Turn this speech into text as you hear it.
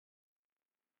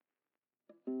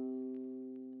Hi,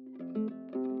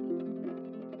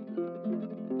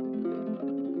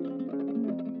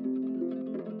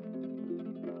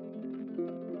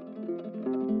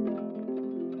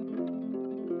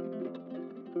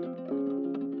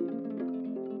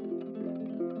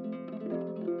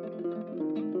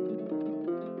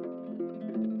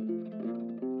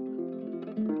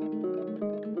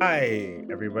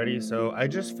 everybody. So I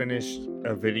just finished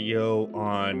a video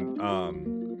on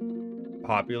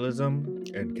populism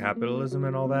and capitalism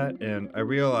and all that, and I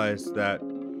realized that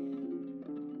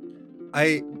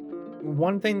I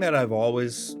one thing that I've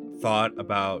always thought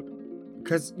about,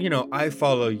 because I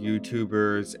follow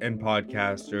YouTubers and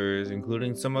podcasters,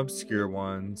 including some obscure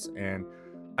ones, and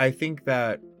I think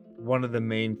that one of the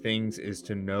main things is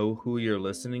to know who you're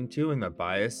listening to and the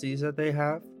biases that they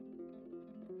have.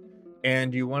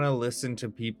 And you want to listen to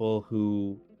people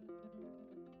who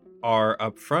are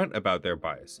upfront about their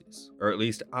biases, or at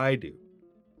least I do.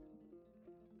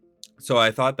 So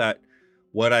I thought that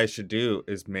what I should do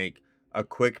is make a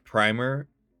quick primer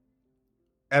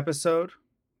episode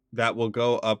that will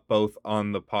go up both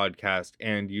on the podcast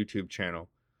and YouTube channel,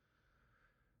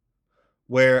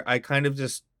 where I kind of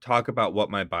just talk about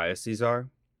what my biases are.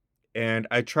 And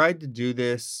I tried to do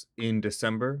this in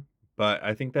December, but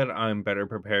I think that I'm better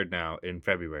prepared now in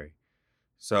February.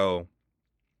 So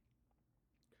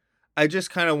I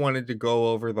just kind of wanted to go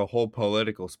over the whole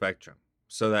political spectrum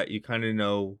so that you kind of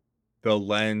know the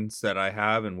lens that I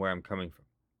have and where I'm coming from.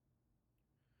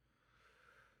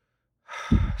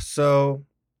 So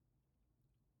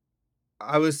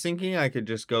I was thinking I could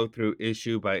just go through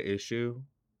issue by issue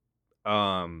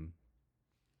um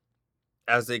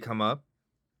as they come up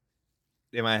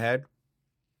in my head.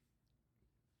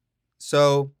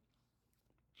 So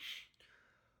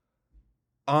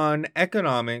on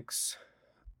economics,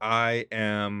 I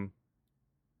am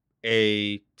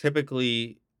a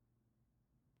typically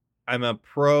I'm a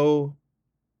pro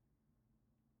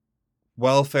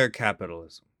welfare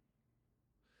capitalism.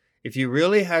 If you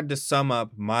really had to sum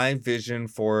up my vision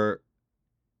for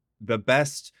the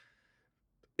best,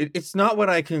 it's not what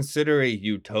I consider a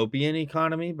utopian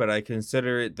economy, but I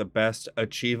consider it the best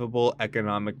achievable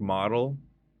economic model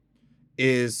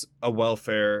is a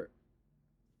welfare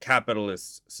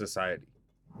capitalist society.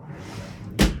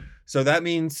 So that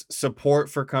means support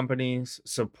for companies,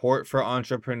 support for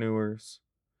entrepreneurs,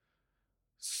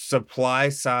 supply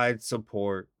side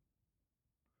support,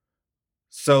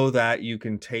 so that you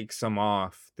can take some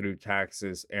off through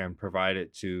taxes and provide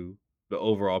it to the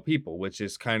overall people, which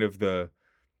is kind of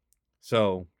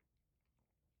so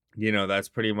that's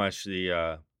pretty much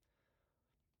the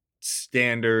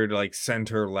standard, like,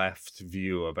 center left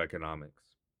view of economics,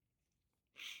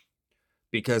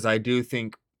 because I do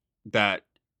think that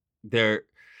there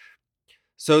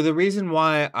so the reason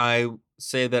why I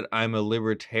say that I'm a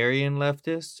libertarian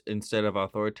leftist instead of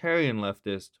authoritarian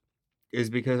leftist is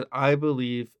because I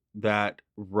believe that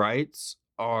rights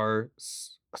are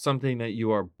something that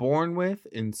you are born with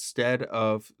instead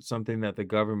of something that the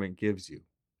government gives you.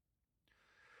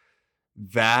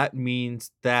 That means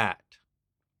that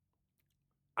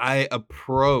I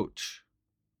approach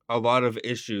a lot of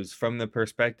issues from the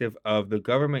perspective of the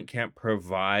government can't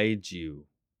provide you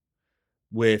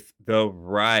with the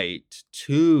right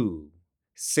to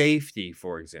safety,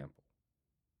 for example,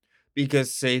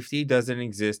 because safety doesn't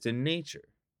exist in nature.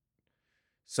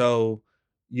 So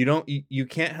you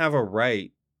can't have a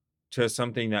right to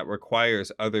something that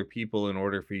requires other people in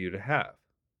order for you to have.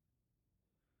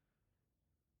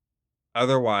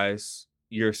 Otherwise,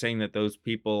 you're saying that those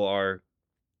people are,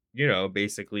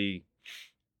 basically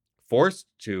forced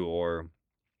to, or,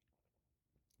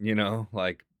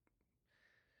 like,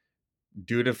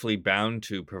 dutifully bound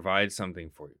to provide something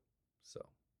for you. So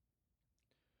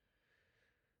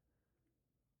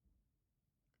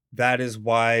that is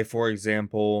why, for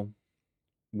example,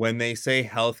 when they say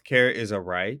healthcare is a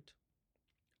right,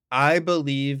 I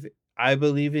believe I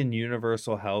believe in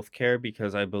universal healthcare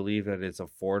because I believe that it's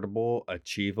affordable,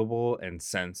 achievable, and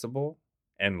sensible,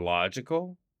 and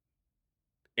logical,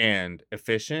 and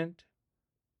efficient,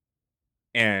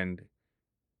 and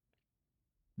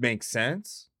makes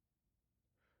sense.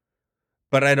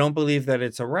 But I don't believe that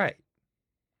it's a right,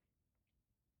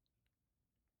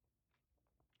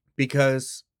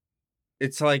 because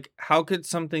it's like, how could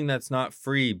something that's not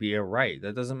free be a right?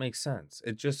 That doesn't make sense.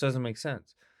 It just doesn't make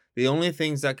sense. The only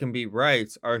things that can be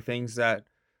rights are things that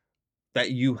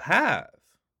you have,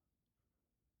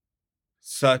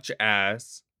 such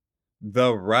as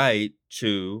the right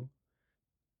to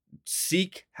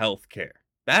seek healthcare.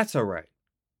 That's a right.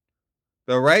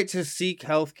 The right to seek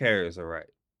healthcare is a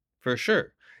right, for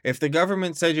sure. If the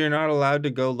government said you're not allowed to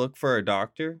go look for a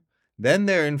doctor, then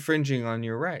they're infringing on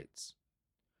your rights.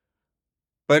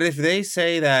 But if they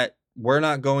say that we're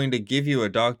not going to give you a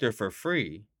doctor for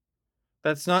free,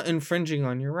 that's not infringing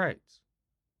on your rights,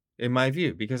 in my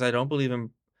view, because I don't believe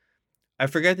in. I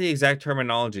forget the exact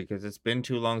terminology because it's been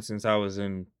too long since I was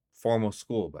in formal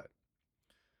school, but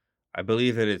I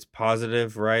believe that it's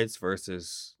positive rights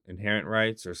versus inherent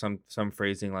rights or some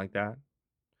phrasing like that.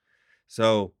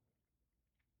 So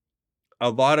a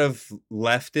lot of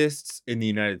leftists in the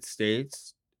United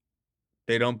States,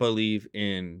 they don't believe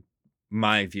in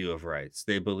my view of rights.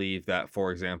 They believe that,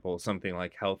 for example, something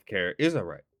like healthcare is a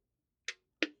right.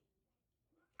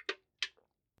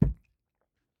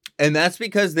 And that's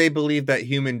because they believe that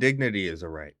human dignity is a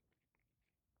right.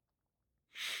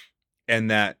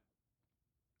 And that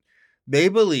they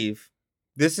believe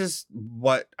this is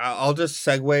what I'll just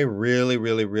segue really,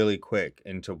 really, really quick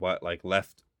into what like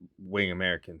left wing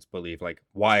Americans believe, like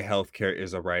why healthcare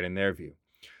is a right in their view.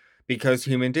 Because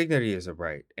human dignity is a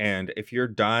right. And if you're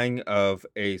dying of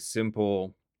a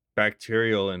simple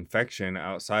bacterial infection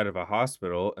outside of a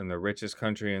hospital in the richest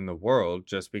country in the world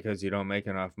just because you don't make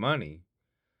enough money,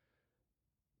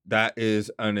 that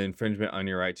is an infringement on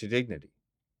your right to dignity.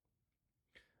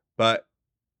 But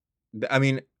I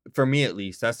mean, for me at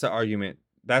least, that's the argument.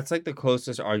 That's like the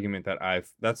closest argument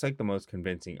that's like the most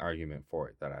convincing argument for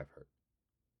it that I've heard.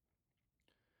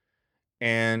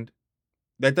 And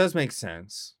that does make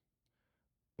sense,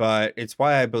 but it's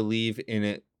why I believe in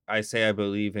it. I say I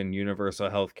believe in universal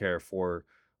healthcare for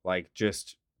like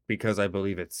just because I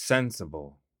believe it's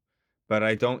sensible, but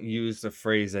I don't use the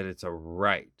phrase that it's a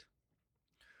right.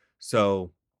 So,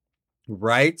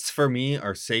 rights for me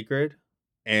are sacred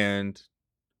and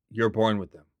you're born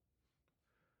with them.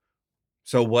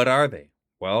 So, what are they?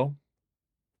 Well,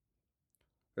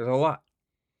 there's a lot.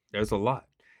 There's a lot.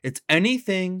 It's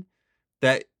anything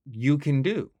that you can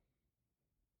do.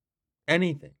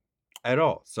 Anything at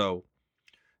all. So,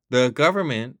 the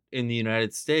government in the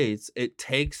United States, it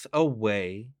takes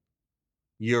away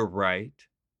your right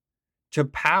to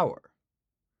power.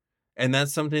 And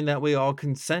that's something that we all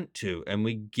consent to. And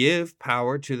we give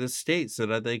power to the state so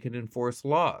that they can enforce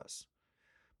laws.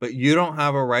 But you don't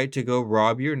have a right to go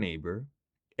rob your neighbor.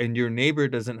 And your neighbor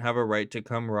doesn't have a right to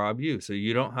come rob you. So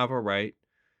you don't have a right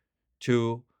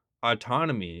to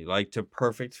autonomy, like to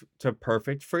perfect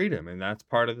freedom. And that's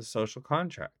part of the social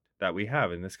contract that we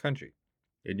have in this country.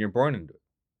 And you're born into it.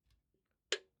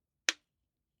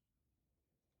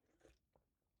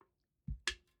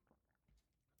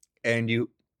 And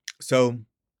so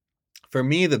for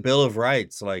me, the Bill of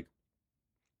Rights, like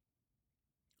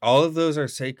all of those are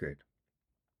sacred.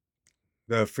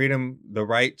 The freedom, the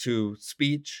right to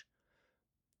speech,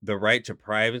 the right to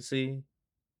privacy,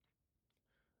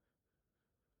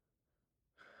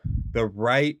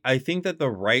 I think that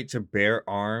the right to bear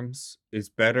arms is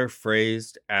better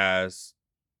phrased as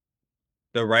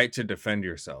the right to defend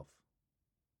yourself.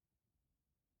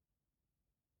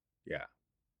 Yeah.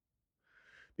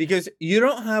 Because you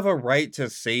don't have a right to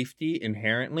safety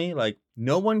inherently. Like,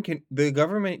 the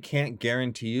government can't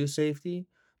guarantee you safety,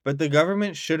 but the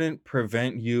government shouldn't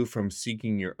prevent you from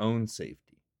seeking your own safety.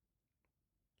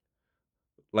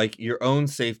 Like, your own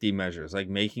safety measures, like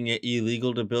making it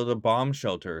illegal to build a bomb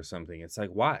shelter or something. It's like,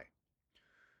 why?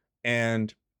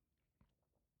 And,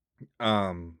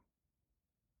 so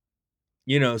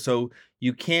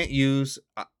you can't use.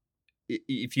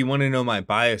 If you want to know my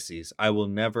biases, I will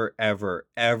never, ever,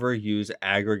 ever use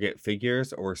aggregate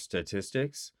figures or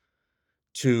statistics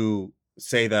to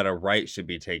say that a right should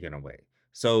be taken away.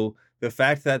 So the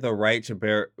fact that the right to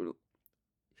bear,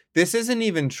 this isn't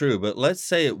even true, but let's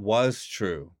say it was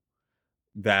true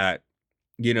that,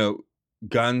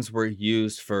 guns were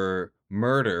used for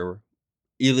murder,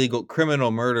 illegal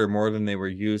criminal murder more than they were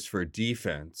used for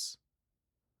defense.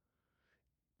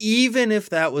 Even if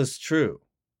that was true,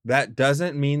 that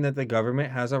doesn't mean that the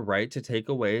government has a right to take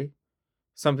away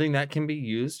something that can be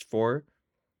used for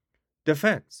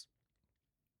defense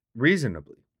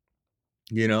reasonably.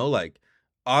 Like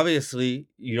obviously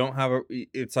you don't have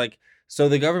it's like, so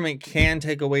the government can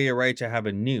take away your right to have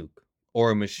a nuke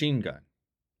or a machine gun,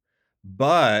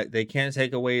 but they can't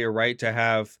take away your right to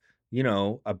have,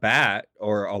 a bat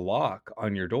or a lock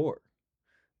on your door.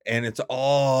 And it's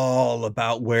all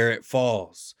about where it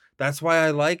falls. That's why I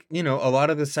like, a lot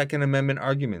of the Second Amendment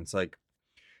arguments. Like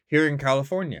here in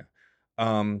California,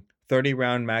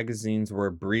 30-round magazines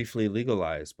were briefly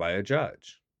legalized by a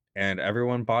judge. And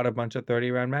everyone bought a bunch of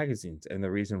 30-round magazines. And the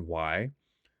reason why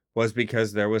was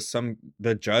because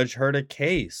the judge heard a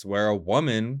case where a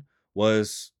woman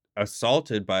was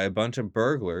assaulted by a bunch of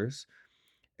burglars.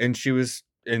 And she was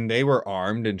and they were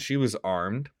armed and she was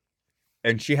armed,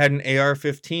 and she had an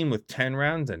AR-15 with 10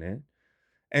 rounds in it,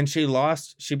 and she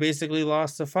basically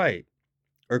lost the fight,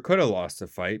 or could have lost the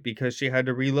fight, because she had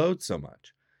to reload so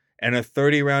much. And a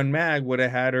 30 round mag would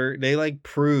have had her, they like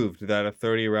proved that a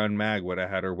 30 round mag would have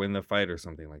had her win the fight or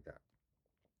something like that.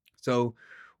 So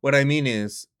what I mean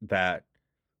is that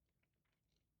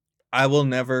I will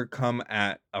never come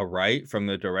at a right from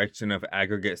the direction of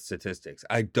aggregate statistics.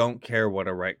 I don't care what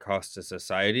a right costs to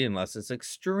society unless it's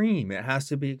extreme. It has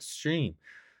to be extreme.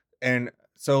 And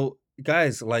so,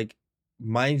 guys, like,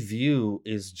 my view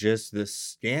is just the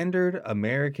standard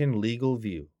American legal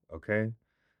view, okay?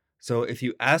 So if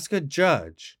you ask a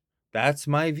judge, that's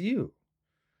my view.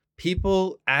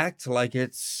 People act like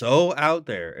it's so out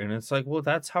there, and it's like, well,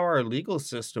 that's how our legal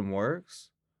system works.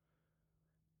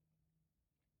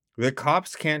 The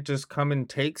cops can't just come and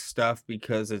take stuff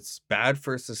because it's bad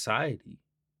for society,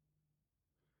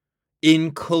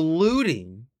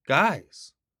 including,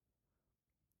 guys,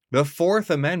 the Fourth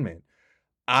Amendment.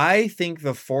 I think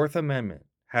the Fourth Amendment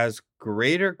has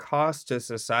greater cost to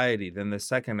society than the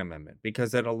Second Amendment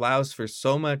because it allows for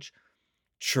so much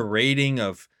trading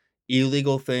of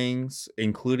illegal things,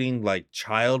 including like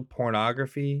child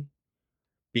pornography,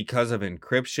 because of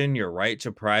encryption, your right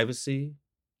to privacy,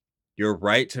 your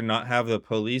right to not have the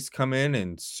police come in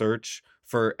and search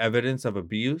for evidence of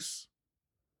abuse,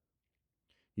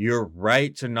 your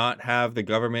right to not have the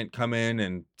government come in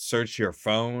and search your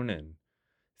phone and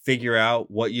figure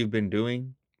out what you've been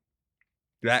doing.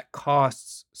 That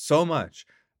costs so much.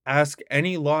 Ask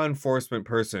any law enforcement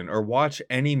person or watch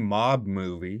any mob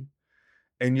movie,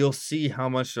 and you'll see how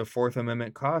much the Fourth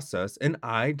Amendment costs us, and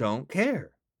I don't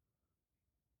care.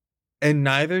 And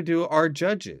neither do our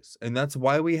judges, and that's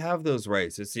why we have those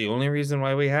rights. It's the only reason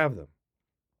why we have them.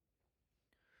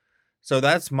 So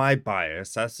that's my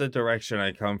bias. That's the direction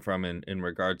I come from in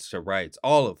regards to rights.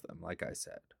 All of them, like I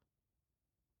said.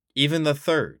 Even the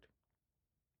third.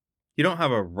 You don't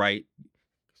have a right.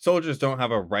 Soldiers don't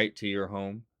have a right to your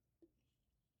home.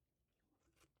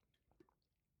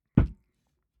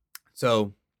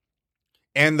 So,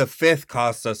 and the fifth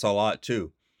costs us a lot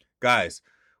too. Guys,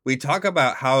 we talk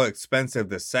about how expensive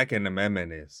the Second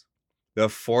Amendment is. The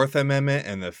Fourth Amendment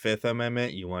and the Fifth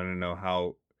Amendment, you want to know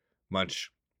how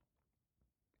much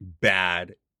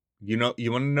bad, you want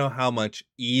to know how much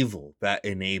evil that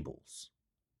enables.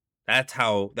 That's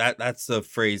the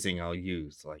phrasing I'll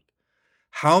use. Like,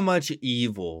 how much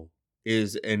evil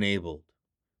is enabled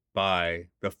by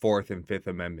the Fourth and Fifth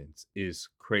Amendments is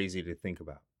crazy to think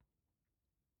about.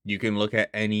 You can look at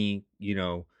any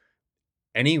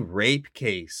rape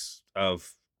case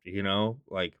of,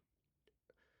 like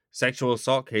sexual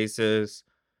assault cases,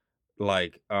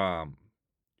 like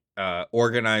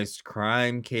organized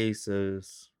crime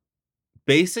cases,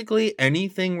 basically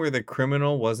anything where the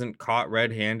criminal wasn't caught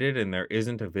red-handed and there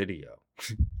isn't a video.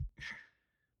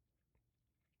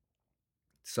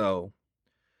 So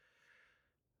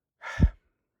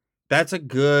that's a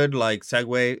good like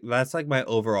segue. That's like my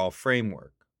overall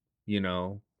framework,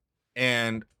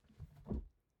 and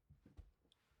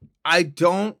I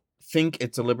don't think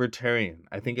it's a libertarian.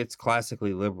 I think it's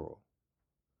classically liberal.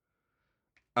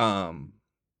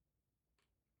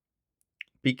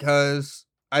 Because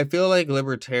I feel like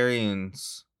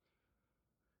libertarians,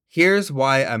 here's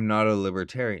why I'm not a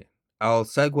libertarian. I'll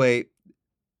segue.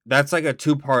 That's like a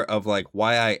two-part of like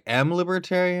why I am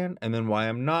libertarian and then why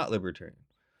I'm not libertarian.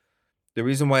 The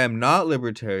reason why I'm not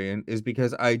libertarian is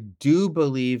because I do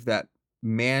believe that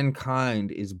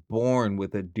mankind is born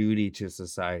with a duty to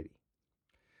society.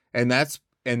 And that's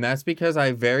because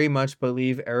I very much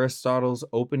believe Aristotle's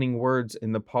opening words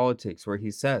in the Politics, where he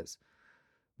says,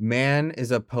 "Man is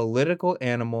a political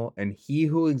animal, and he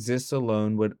who exists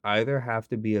alone would either have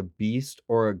to be a beast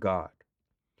or a god."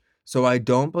 So I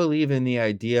don't believe in the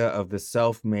idea of the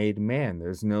self-made man.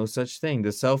 There's no such thing.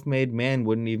 The self-made man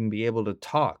wouldn't even be able to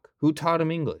talk. Who taught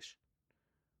him English?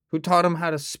 Who taught him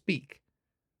how to speak?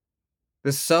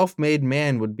 The self-made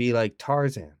man would be like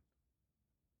Tarzan.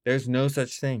 There's no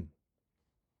such thing.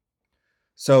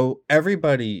 So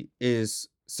everybody is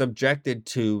subjected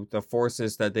to the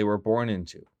forces that they were born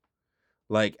into.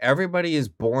 Like, everybody is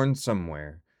born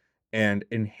somewhere and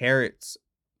inherits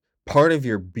part of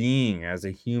your being as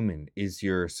a human is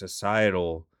your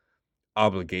societal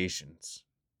obligations,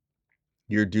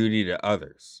 your duty to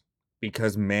others,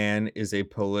 because man is a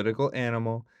political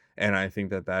animal. And I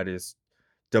think that that is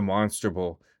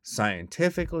demonstrable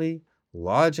scientifically,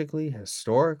 logically,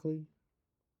 historically,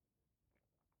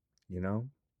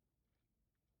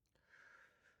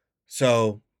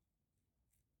 So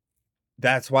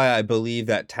that's why I believe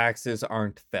that taxes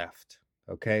aren't theft.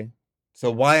 Okay. So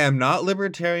why I'm not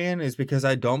libertarian is because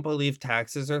I don't believe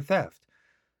taxes are theft.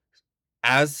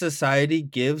 As society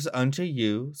gives unto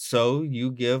you, so you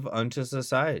give unto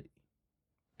society.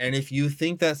 And if you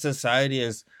think that society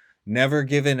has never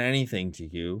given anything to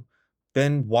you,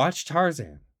 then watch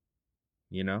Tarzan,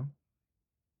 you know?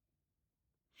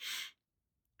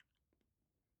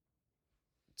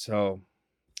 So,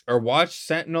 or watch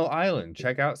Sentinel Island.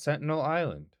 Check out Sentinel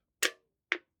Island.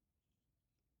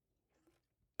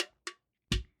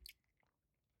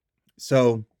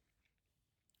 So,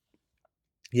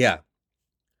 yeah,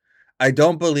 I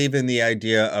don't believe in the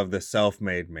idea of the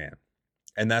self-made man.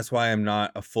 And that's why I'm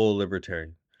not a full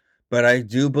libertarian. But I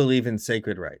do believe in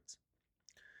sacred rights.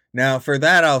 Now, for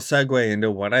that, I'll segue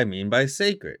into what I mean by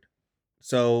sacred.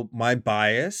 So, my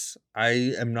bias,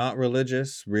 I am not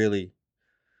religious, really.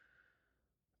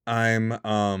 I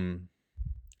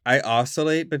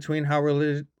oscillate between how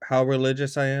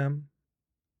religious I am.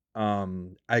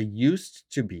 I used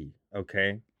to be,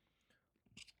 okay?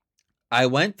 I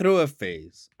went through a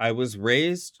phase. I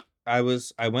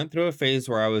went through a phase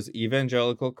where I was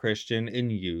evangelical Christian in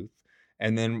youth,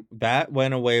 and then that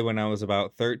went away when I was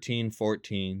about 13,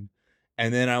 14.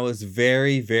 And then I was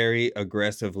very, very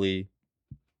aggressively,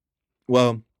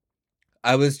 well,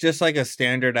 I was just like a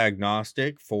standard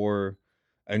agnostic for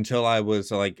until I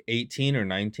was like 18 or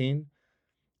 19.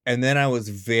 And then I was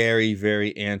very,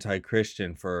 very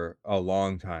anti-Christian for a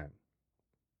long time.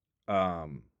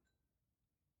 Um,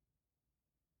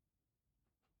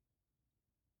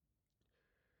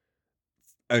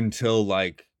 until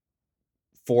like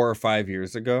 4 or 5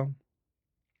 years ago.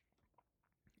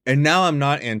 And now I'm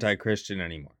not anti-Christian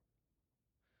anymore.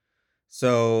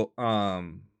 So,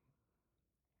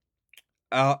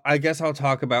 I guess I'll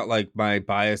talk about like my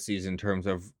biases in terms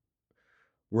of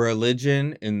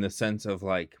religion in the sense of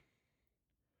like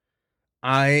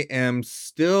I am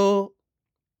still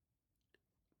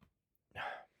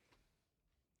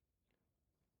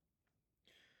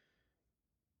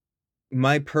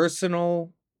my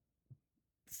personal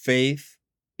faith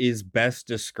is best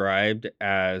described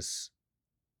as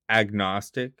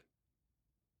agnostic,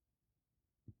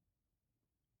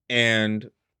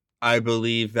 and I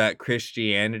believe that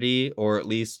Christianity, or at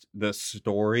least the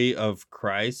story of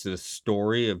Christ, the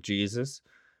story of Jesus,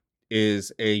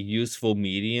 is a useful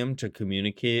medium to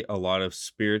communicate a lot of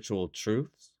spiritual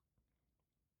truths.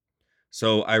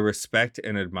 So I respect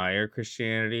and admire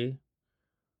Christianity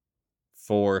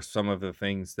for some of the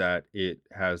things that it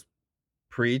has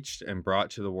preached and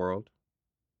brought to the world.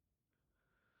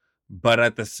 But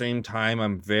at the same time,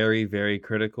 I'm very, very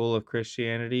critical of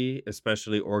Christianity,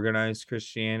 especially organized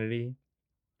Christianity.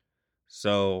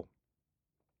 So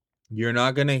you're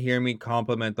not going to hear me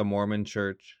compliment the Mormon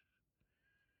church.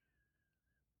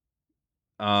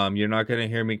 You're not going to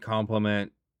hear me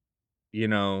compliment,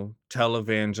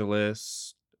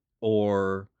 televangelists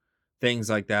or things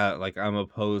like that. Like, I'm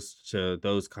opposed to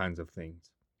those kinds of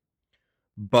things.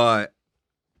 But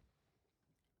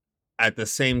at the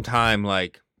same time,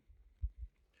 like,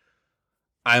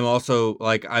 I'm also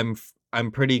like I'm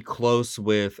pretty close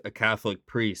with a Catholic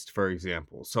priest, for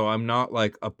example. So I'm not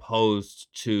like opposed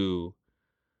to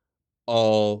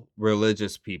all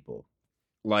religious people.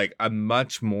 Like I'm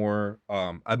much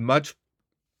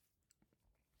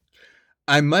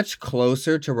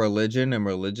closer to religion and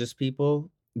religious people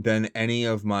than any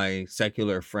of my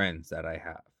secular friends that I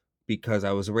have, because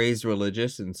I was raised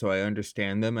religious and so I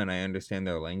understand them and I understand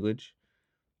their language,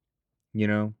 you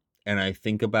know, and I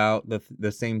think about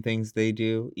the same things they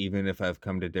do, even if I've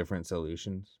come to different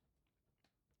solutions.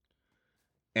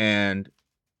 And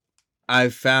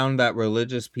I've found that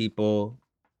religious people,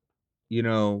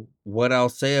 what I'll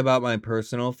say about my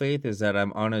personal faith is that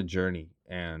I'm on a journey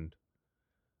and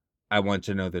I want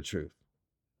to know the truth.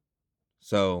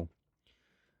 So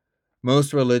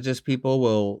most religious people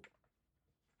will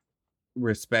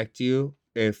respect you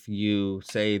if you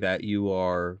say that you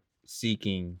are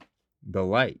seeking the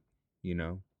light, you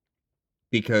know,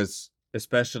 because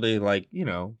especially like,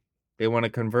 they want to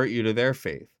convert you to their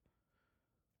faith.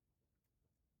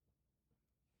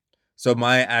 So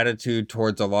my attitude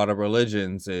towards a lot of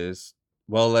religions is,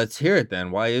 well, let's hear it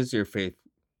then. Why is your faith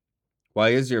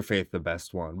the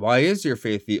best one? Why is your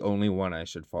faith the only one I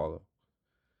should follow?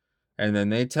 And then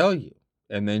they tell you.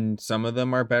 And then some of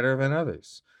them are better than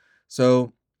others.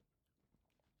 So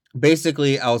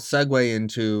basically, I'll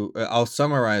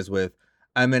summarize with,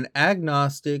 I'm an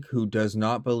agnostic who does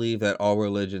not believe that all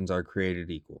religions are created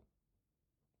equal.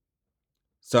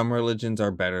 Some religions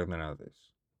are better than others.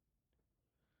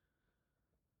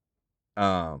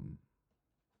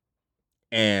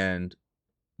 And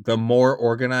the more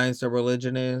organized a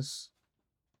religion is,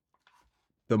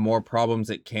 the more problems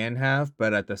it can have,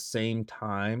 but at the same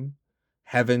time,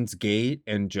 Heaven's Gate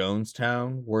and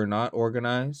Jonestown were not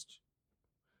organized.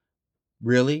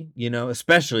 Really,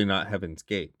 especially not Heaven's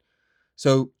Gate.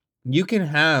 So you can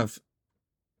have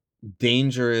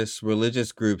dangerous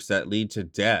religious groups that lead to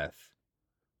death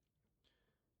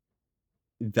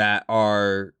that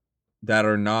are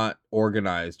not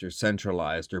organized or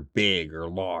centralized or big or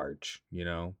large,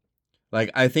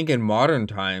 Like I think in modern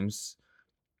times,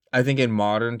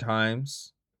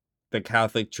 the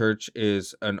Catholic Church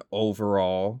is an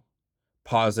overall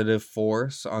positive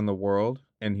force on the world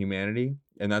and humanity,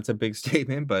 and that's a big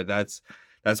statement, but that's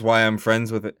why I'm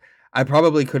friends with it. I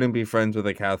probably couldn't be friends with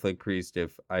a Catholic priest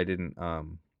if I didn't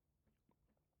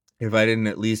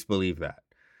at least believe that.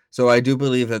 So I do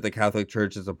believe that the Catholic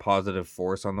Church is a positive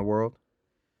force on the world,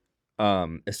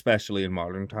 especially in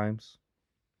modern times.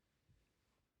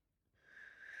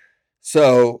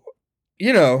 So,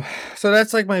 so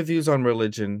that's like my views on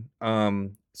religion.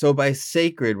 So by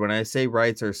sacred, when I say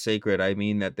rights are sacred, I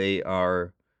mean that they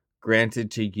are granted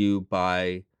to you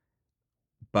by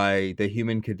the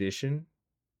human condition.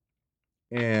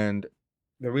 And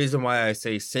the reason why I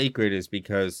say sacred is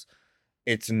because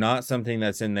it's not something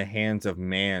that's in the hands of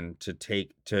man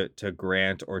to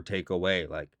grant or take away.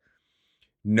 Like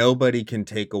nobody can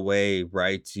take away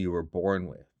rights you were born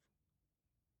with.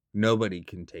 Nobody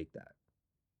can take that.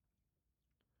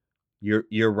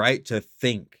 Your right to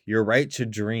think, your right to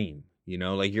dream,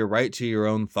 like your right to your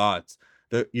own thoughts,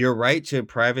 your right to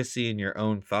privacy in your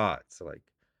own thoughts, like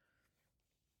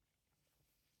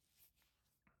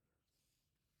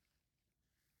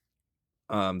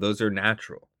those are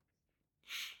natural.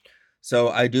 So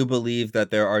I do believe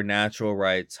that there are natural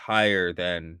rights higher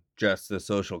than just the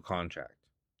social contract.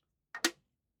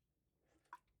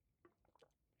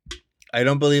 I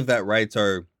don't believe that rights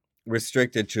are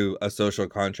restricted to a social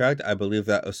contract. I believe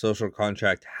that a social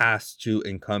contract has to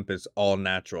encompass all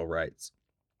natural rights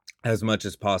as much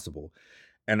as possible.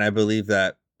 And I believe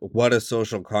that what a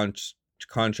social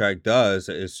contract does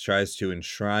is tries to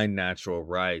enshrine natural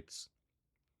rights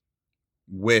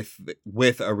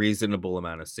with a reasonable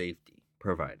amount of safety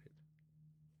provided.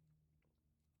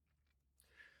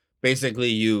 Basically,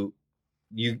 you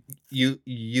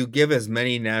give as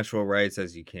many natural rights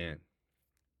as you can.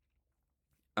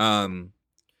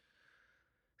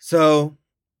 So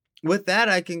with that,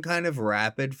 I can kind of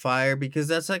rapid fire because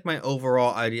that's like my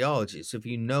overall ideology. So if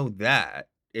you know that,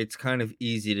 it's kind of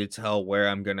easy to tell where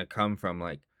I'm going to come from.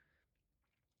 Like,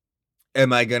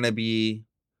 am I going to be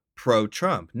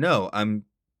pro-Trump? No, I'm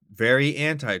very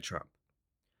anti-Trump.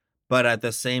 But at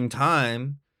the same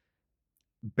time,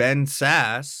 Ben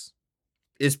Sasse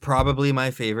is probably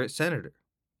my favorite senator.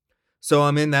 So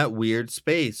I'm in that weird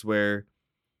space where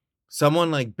someone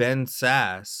like Ben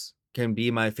Sasse can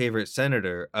be my favorite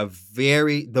senator,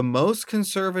 the most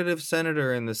conservative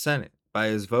senator in the Senate by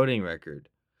his voting record.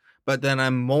 But then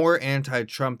I'm more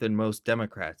anti-Trump than most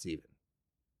Democrats even.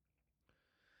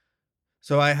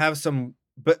 So I have some,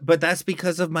 but that's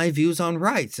because of my views on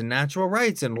rights and natural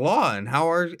rights and law and how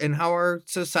our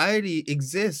society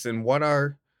exists and what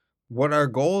our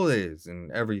goal is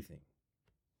and everything.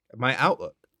 My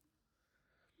outlook.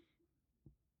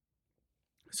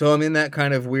 So I'm in that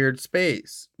kind of weird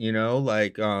space,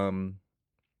 like so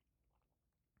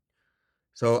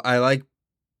I like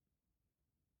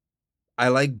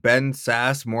Ben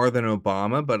Sasse more than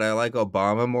Obama, but I like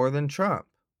Obama more than Trump.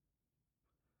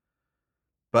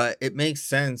 But it makes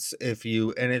sense and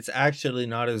it's actually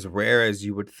not as rare as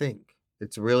you would think.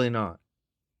 It's really not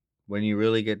when you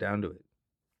really get down to it.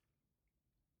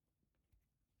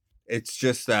 It's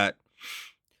just that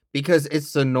because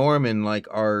it's the norm in like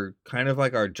our kind of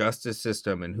like our justice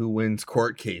system and who wins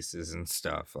court cases and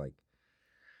stuff. Like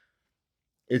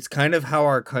it's kind of how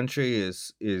our country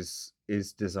is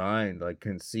designed, like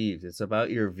conceived. It's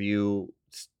about your view,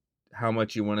 how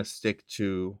much you want to stick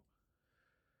to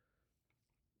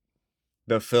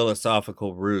the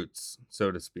philosophical roots,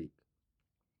 so to speak.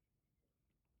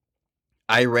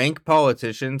 I rank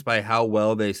politicians by how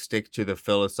well they stick to the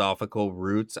philosophical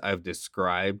roots I've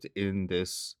described in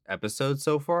this episode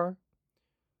so far.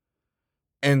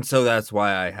 And so that's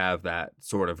why I have that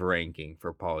sort of ranking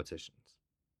for politicians.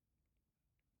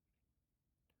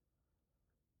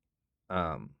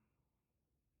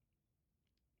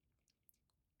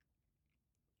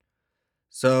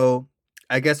 So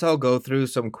I guess I'll go through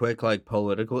some quick like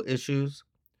political issues.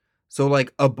 So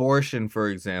like abortion, for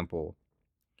example,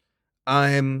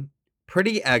 I'm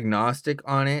pretty agnostic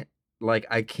on it. Like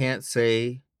I can't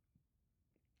say,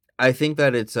 I think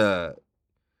that it's a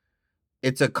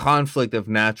conflict of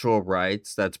natural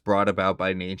rights that's brought about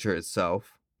by nature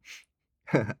itself.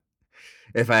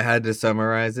 If I had to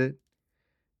summarize it,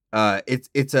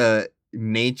 it's a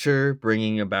nature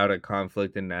bringing about a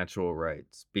conflict in natural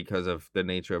rights because of the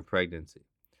nature of pregnancy.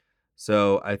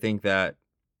 So I think that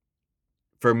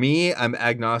for me, I'm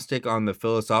agnostic on the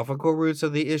philosophical roots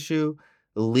of the issue.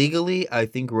 Legally, I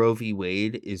think Roe v.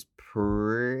 Wade is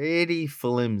pretty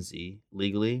flimsy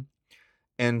legally.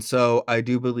 And so I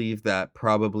do believe that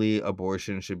probably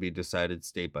abortion should be decided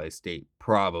state by state.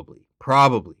 Probably.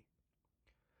 Probably.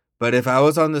 But if I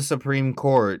was on the Supreme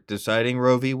Court deciding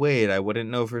Roe v. Wade, I wouldn't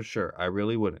know for sure. I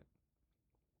really wouldn't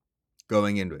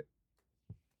going into it.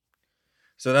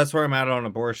 So that's where I'm at on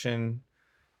abortion.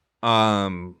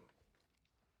 Um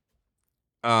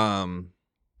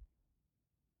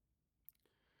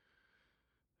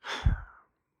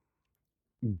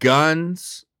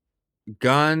guns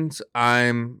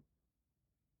I'm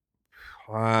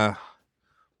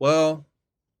well,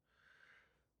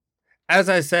 as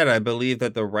I said, I believe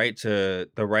that the right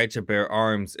to bear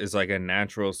arms is like a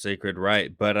natural sacred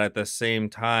right, but at the same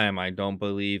time, I don't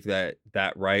believe that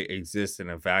that right exists in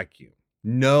a vacuum.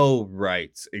 No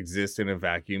rights exist in a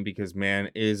vacuum because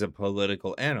man is a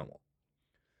political animal.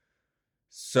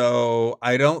 So,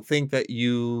 I don't think that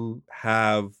you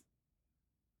have,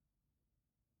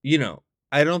 you know,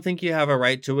 I don't think you have a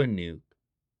right to a nuke,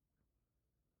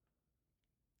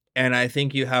 and I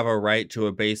think you have a right to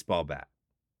a baseball bat.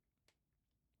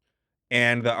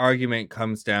 And the argument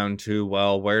comes down to,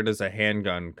 well, where does a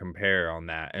handgun compare on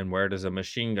that? And where does a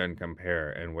machine gun compare?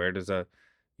 And where does a,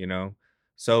 you know?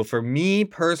 So for me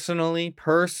personally,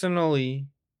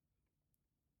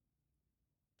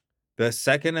 the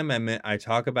Second Amendment, I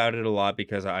talk about it a lot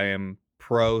because I am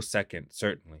pro second,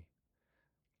 certainly.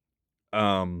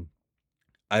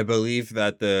 I believe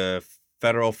that the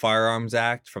Federal Firearms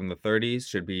Act from the 30s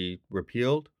should be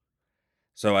repealed.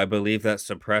 So I believe that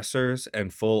suppressors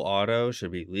and full auto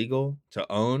should be legal to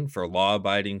own for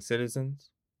law-abiding citizens.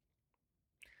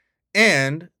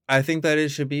 And I think that it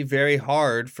should be very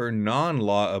hard for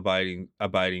non-law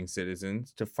abiding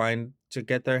citizens to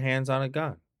get their hands on a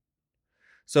gun.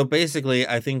 So basically,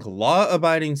 I think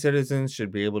law-abiding citizens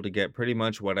should be able to get pretty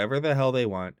much whatever the hell they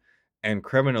want, and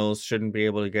criminals shouldn't be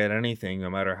able to get anything no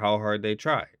matter how hard they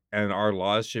try. And our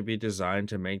laws should be designed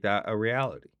to make that a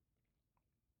reality.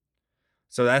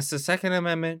 So that's the Second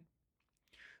Amendment.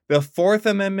 The Fourth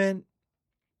Amendment,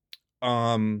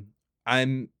 I'm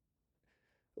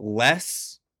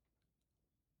less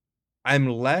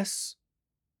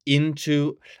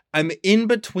into I'm in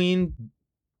between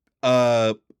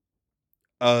a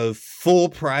full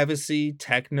privacy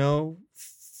technophile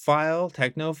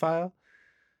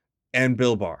and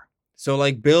Bill Barr. So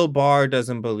like Bill Barr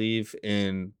doesn't believe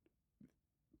in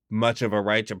much of a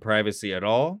right to privacy at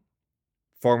all.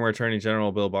 Former Attorney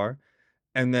General Bill Barr.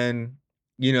 And then,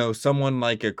 someone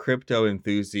like a crypto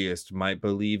enthusiast might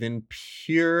believe in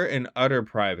pure and utter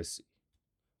privacy,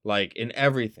 like in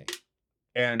everything.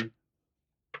 And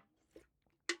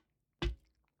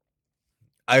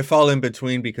I fall in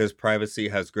between because privacy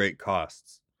has great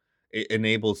costs. It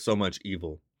enables so much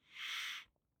evil.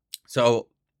 So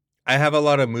I have a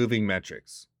lot of moving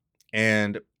metrics.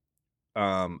 And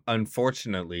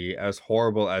unfortunately, as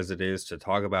horrible as it is to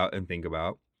talk about and think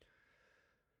about,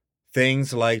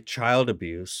 things like child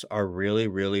abuse are really,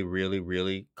 really, really,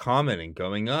 really common and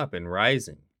going up and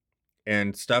rising.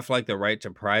 And stuff like the right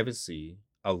to privacy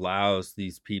allows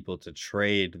these people to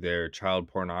trade their child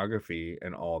pornography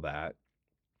and all that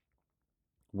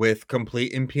with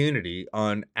complete impunity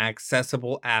on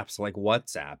accessible apps like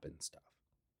WhatsApp and stuff.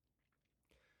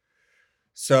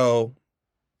 So,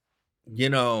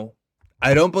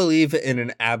 I don't believe in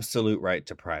an absolute right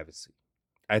to privacy.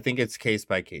 I think it's case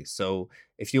by case. So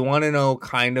if you want to know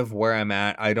kind of where I'm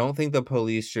at, I don't think the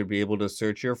police should be able to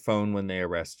search your phone when they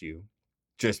arrest you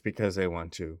just because they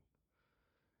want to.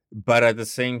 But at the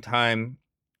same time,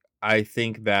 I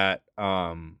think that,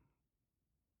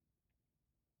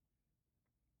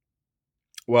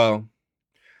 well,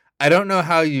 I don't know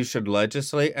how you should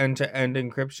legislate end-to-end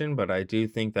encryption, but I do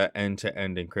think that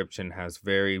end-to-end encryption has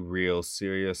very real,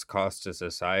 serious cost to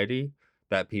society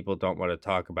that people don't want to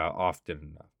talk about often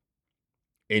enough.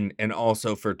 And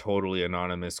also for totally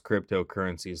anonymous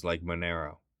cryptocurrencies like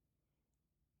Monero.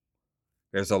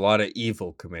 There's a lot of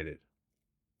evil committed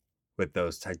with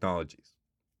those technologies.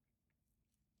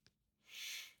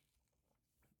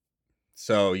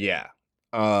 So yeah.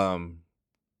 And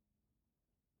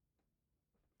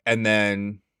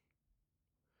then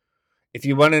if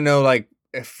you want to know like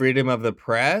freedom of the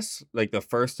press, like the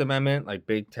First Amendment, like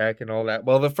big tech and all that.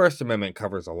 Well, the First Amendment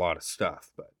covers a lot of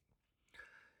stuff, but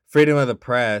freedom of the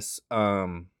press,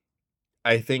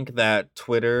 I think that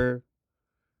Twitter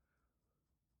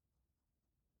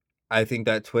I think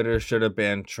that Twitter should have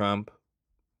banned Trump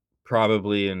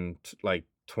probably in like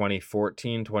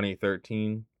 2014,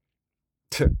 2013,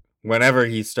 whenever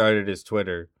he started his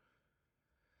Twitter.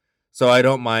 So I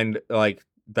don't mind like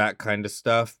that kind of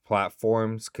stuff,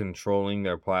 platforms controlling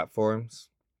their platforms.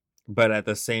 But at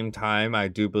the same time, I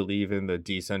do believe in the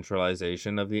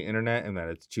decentralization of the internet and that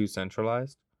it's too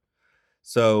centralized.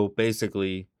 So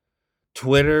basically,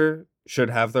 Twitter should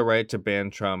have the right to ban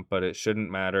Trump, but it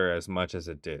shouldn't matter as much as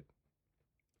it did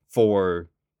for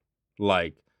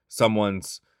like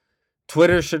someone's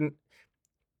Twitter shouldn't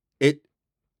it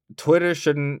Twitter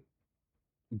shouldn't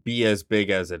be as big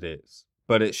as it is,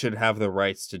 but it should have the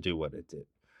rights to do what it did.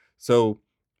 So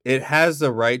it has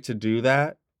the right to do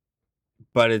that,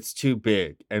 but it's too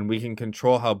big, and we can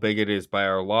control how big it is by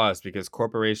our laws because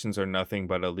corporations are nothing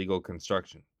but a legal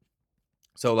construction.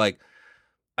 So like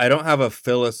I don't have a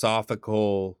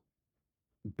philosophical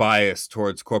bias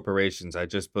towards corporations. I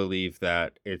just believe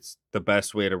that it's the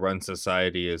best way to run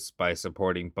society is by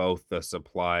supporting both the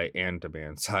supply and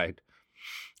demand side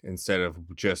instead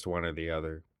of just one or the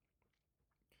other.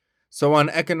 So on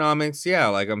economics, yeah,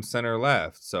 like I'm center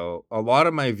left. So a lot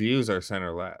of my views are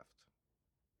center left.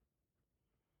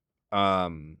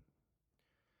 Um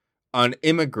on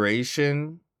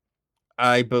immigration,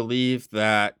 I believe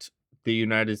that the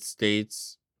United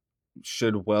States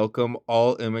should welcome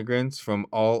all immigrants from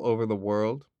all over the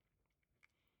world.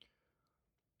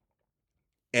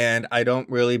 And I don't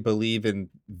really believe in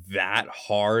that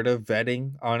hard of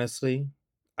vetting, honestly.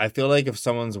 I feel like if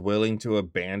someone's willing to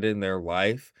abandon their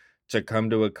life to come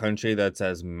to a country that's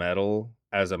as metal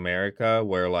as America,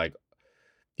 where like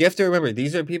you have to remember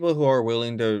these are people who are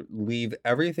willing to leave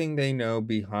everything they know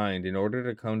behind in order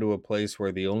to come to a place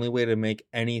where the only way to make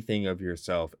anything of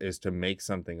yourself is to make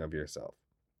something of yourself.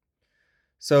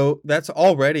 So that's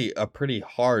already a pretty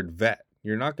hard vet.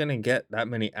 You're not going to get that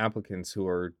many applicants who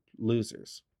are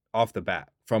losers off the bat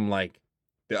from like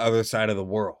the other side of the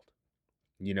world,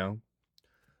 you know?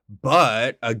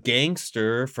 But a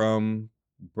gangster from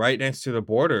right next to the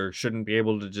border shouldn't be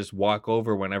able to just walk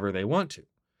over whenever they want to.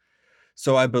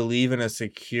 So I believe in a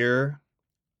secure,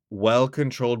 well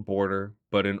controlled border,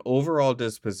 but an overall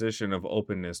disposition of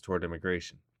openness toward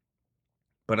immigration.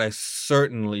 But I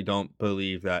certainly don't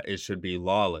believe that it should be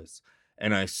lawless.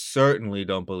 And I certainly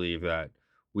don't believe that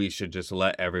we should just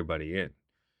let everybody in.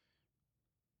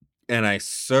 And I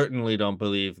certainly don't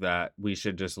believe that we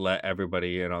should just let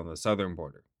everybody in on the southern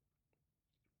border.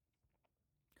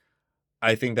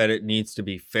 I think that it needs to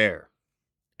be fair.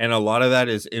 And a lot of that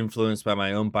is influenced by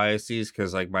my own biases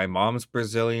because, like, my mom's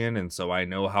Brazilian. And so I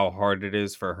know how hard it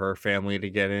is for her family to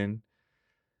get in.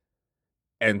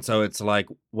 And so it's like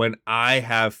when I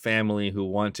have family who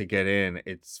want to get in,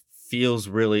 it feels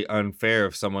really unfair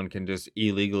if someone can just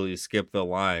illegally skip the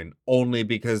line only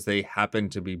because they happen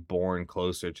to be born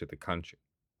closer to the country.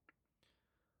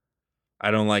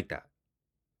 I don't like that.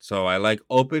 So I like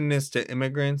openness to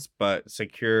immigrants, but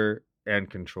secure and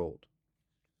controlled.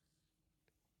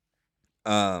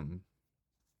 Um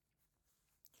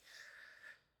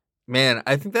Man,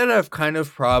 I think that I've kind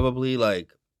of probably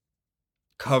like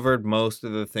covered most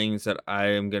of the things that I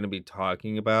am going to be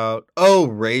talking about. Oh,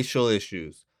 racial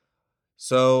issues.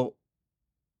 So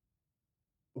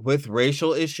with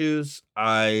racial issues,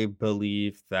 I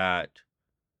believe that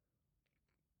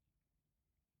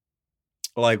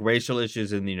like racial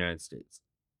issues in the United States.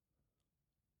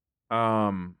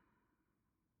 Um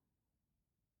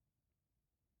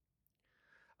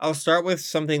I'll start with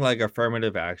something like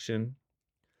affirmative action.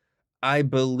 I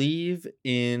believe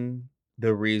in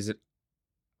the reason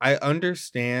I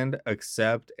understand,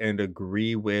 accept and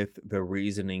agree with the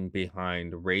reasoning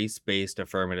behind race-based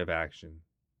affirmative action.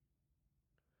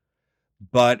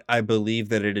 But I believe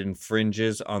that it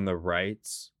infringes on the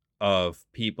rights of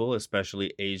people,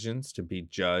 especially Asians, to be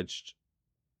judged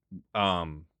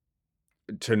um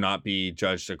to not be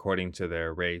judged according to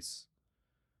their race.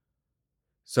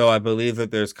 So I believe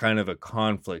that there's kind of a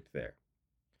conflict there.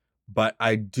 But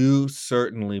I do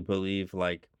certainly believe,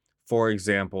 like, for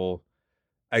example,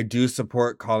 I do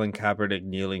support Colin Kaepernick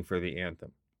kneeling for the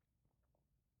anthem.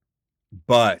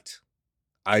 But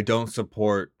I don't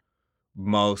support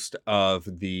most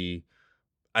of the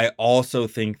I also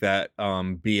think that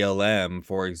BLM,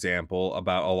 for example,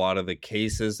 about a lot of the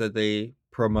cases that they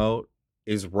promote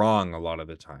is wrong a lot of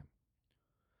the time.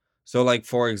 So like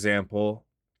for example,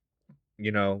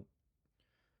 you know,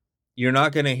 you're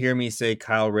not going to hear me say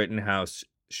Kyle Rittenhouse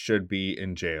should be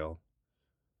in jail.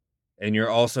 And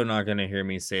you're also not going to hear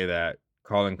me say that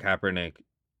Colin Kaepernick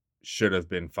should have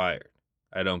been fired.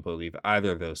 I don't believe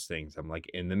either of those things. I'm like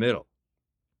in the middle.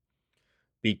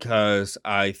 because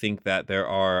I think that there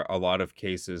are a lot of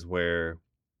cases where,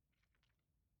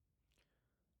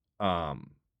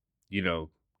 um, you know,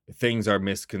 things are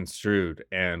misconstrued,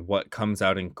 and what comes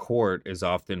out in court is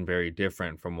often very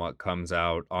different from what comes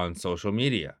out on social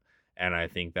media. And I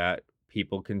think that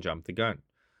people can jump the gun.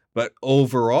 But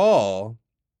overall,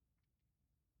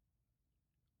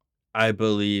 I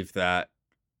believe that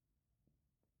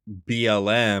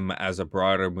BLM as a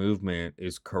broader movement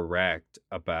is correct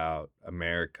about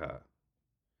America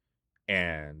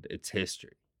and its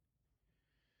history.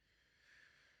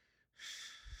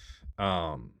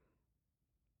 Um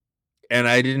and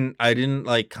I didn't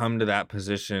like come to that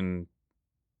position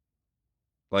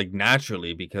like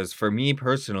naturally, because for me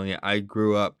personally,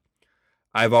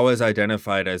 I've always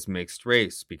identified as mixed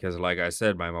race because like I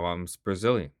said, my mom's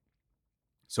Brazilian.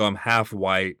 So I'm half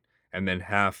white and then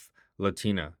half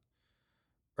Latina,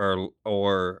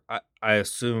 or I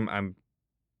assume I'm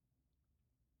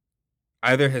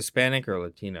either Hispanic or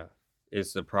Latina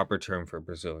is the proper term for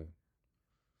Brazilian.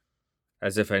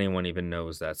 As if anyone even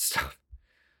knows that stuff.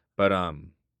 But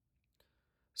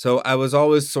so I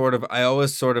always sort of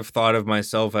thought of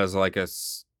myself as like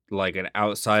like an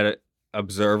outside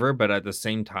observer, but at the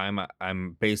same time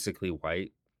I'm basically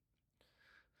white.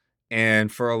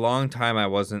 And for a long time I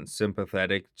wasn't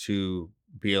sympathetic to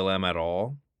BLM at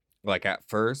all. Like at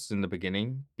first in the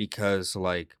beginning, because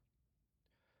like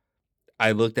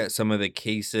I looked at some of the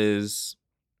cases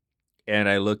and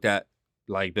I looked at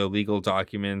like the legal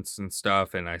documents and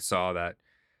stuff, and I saw that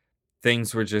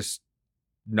things were just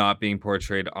not being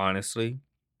portrayed honestly.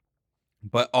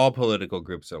 But all political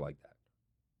groups are like that.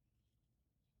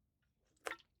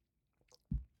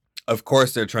 Of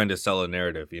course they're trying to sell a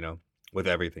narrative, with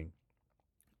everything.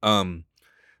 Um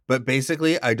but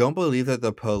basically I don't believe that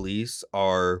the police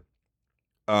are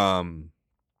um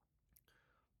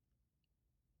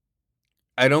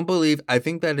I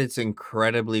think that it's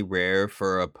incredibly rare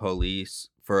for a police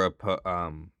for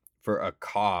a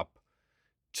cop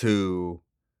to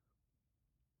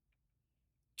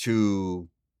to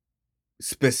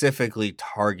specifically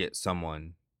target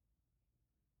someone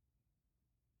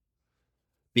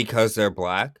because they're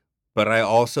black, but I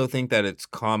also think that it's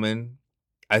common.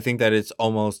 I think that it's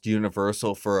almost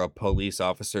universal for a police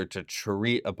officer to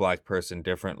treat a black person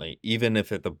differently, even if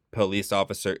the police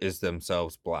officer is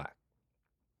themselves black.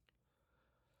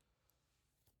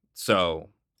 So,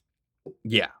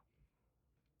 yeah.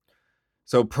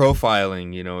 So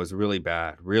profiling, is really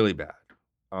bad, really bad.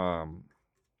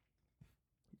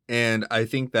 And I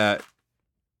think that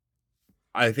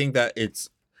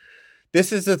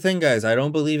this is the thing, guys. I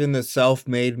don't believe in the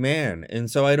self-made man. And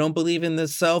so I don't believe in the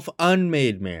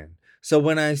self-unmade man. So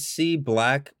when I see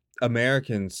black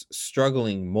Americans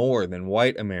struggling more than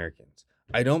white Americans,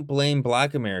 I don't blame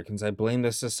black Americans. I blame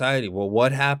the society. Well,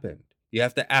 what happened? You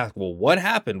have to ask, well, what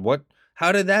happened?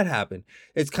 How did that happen?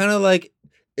 It's kind of like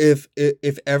if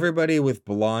everybody with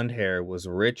blonde hair was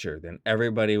richer than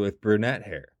everybody with brunette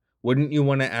hair, wouldn't you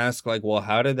want to ask, like, well,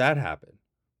 how did that happen?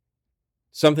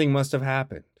 Something must have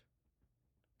happened.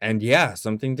 And yeah,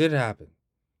 something did happen.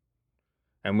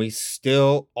 And we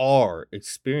still are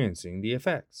experiencing the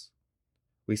effects.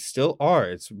 We still are.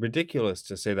 It's ridiculous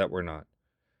to say that we're not.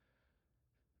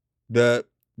 The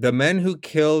men who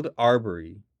killed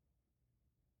Arbery,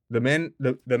 the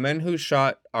men who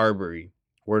shot Arbery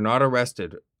were not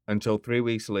arrested until 3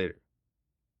 weeks later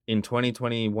in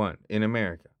 2021 in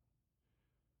America.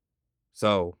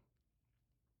 So,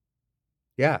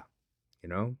 yeah,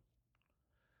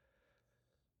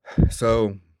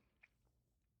 So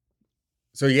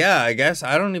yeah, I guess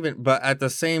I don't even, but at the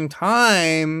same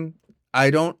time, I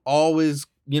don't always,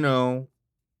 I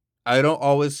don't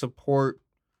always support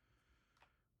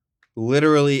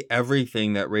literally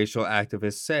everything that racial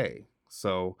activists say.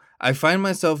 So I find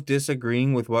myself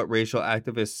disagreeing with what racial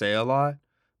activists say a lot,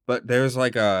 but there's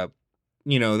like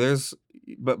there's,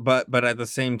 but at the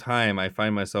same time, I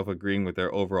find myself agreeing with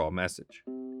their overall message.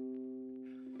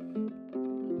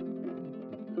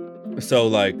 So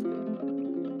like,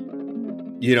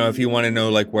 if you want to know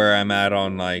like where I'm at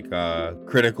on like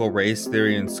critical race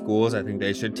theory in schools, I think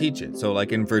they should teach it. So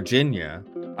like in Virginia,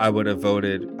 I wouldn't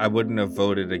have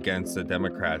voted against the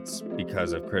Democrats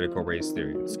because of critical race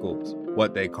theory in schools.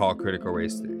 What they call critical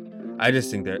race theory. I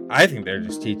think they're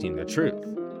just teaching the truth.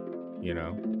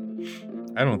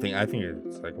 I think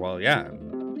it's like, well, yeah.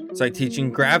 It's like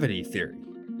teaching gravity theory,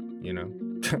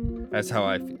 That's how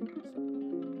I feel.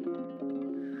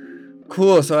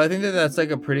 Cool. So I think that that's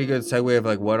like a pretty good segue of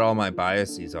like what all my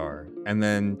biases are. And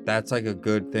then that's like a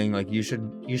good thing. Like you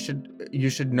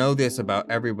should know this about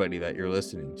everybody that you're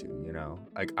listening to,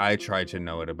 like I try to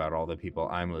know it about all the people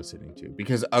I'm listening to,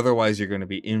 because otherwise you're going to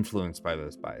be influenced by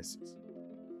those biases.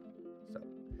 So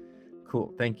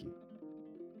cool. Thank you.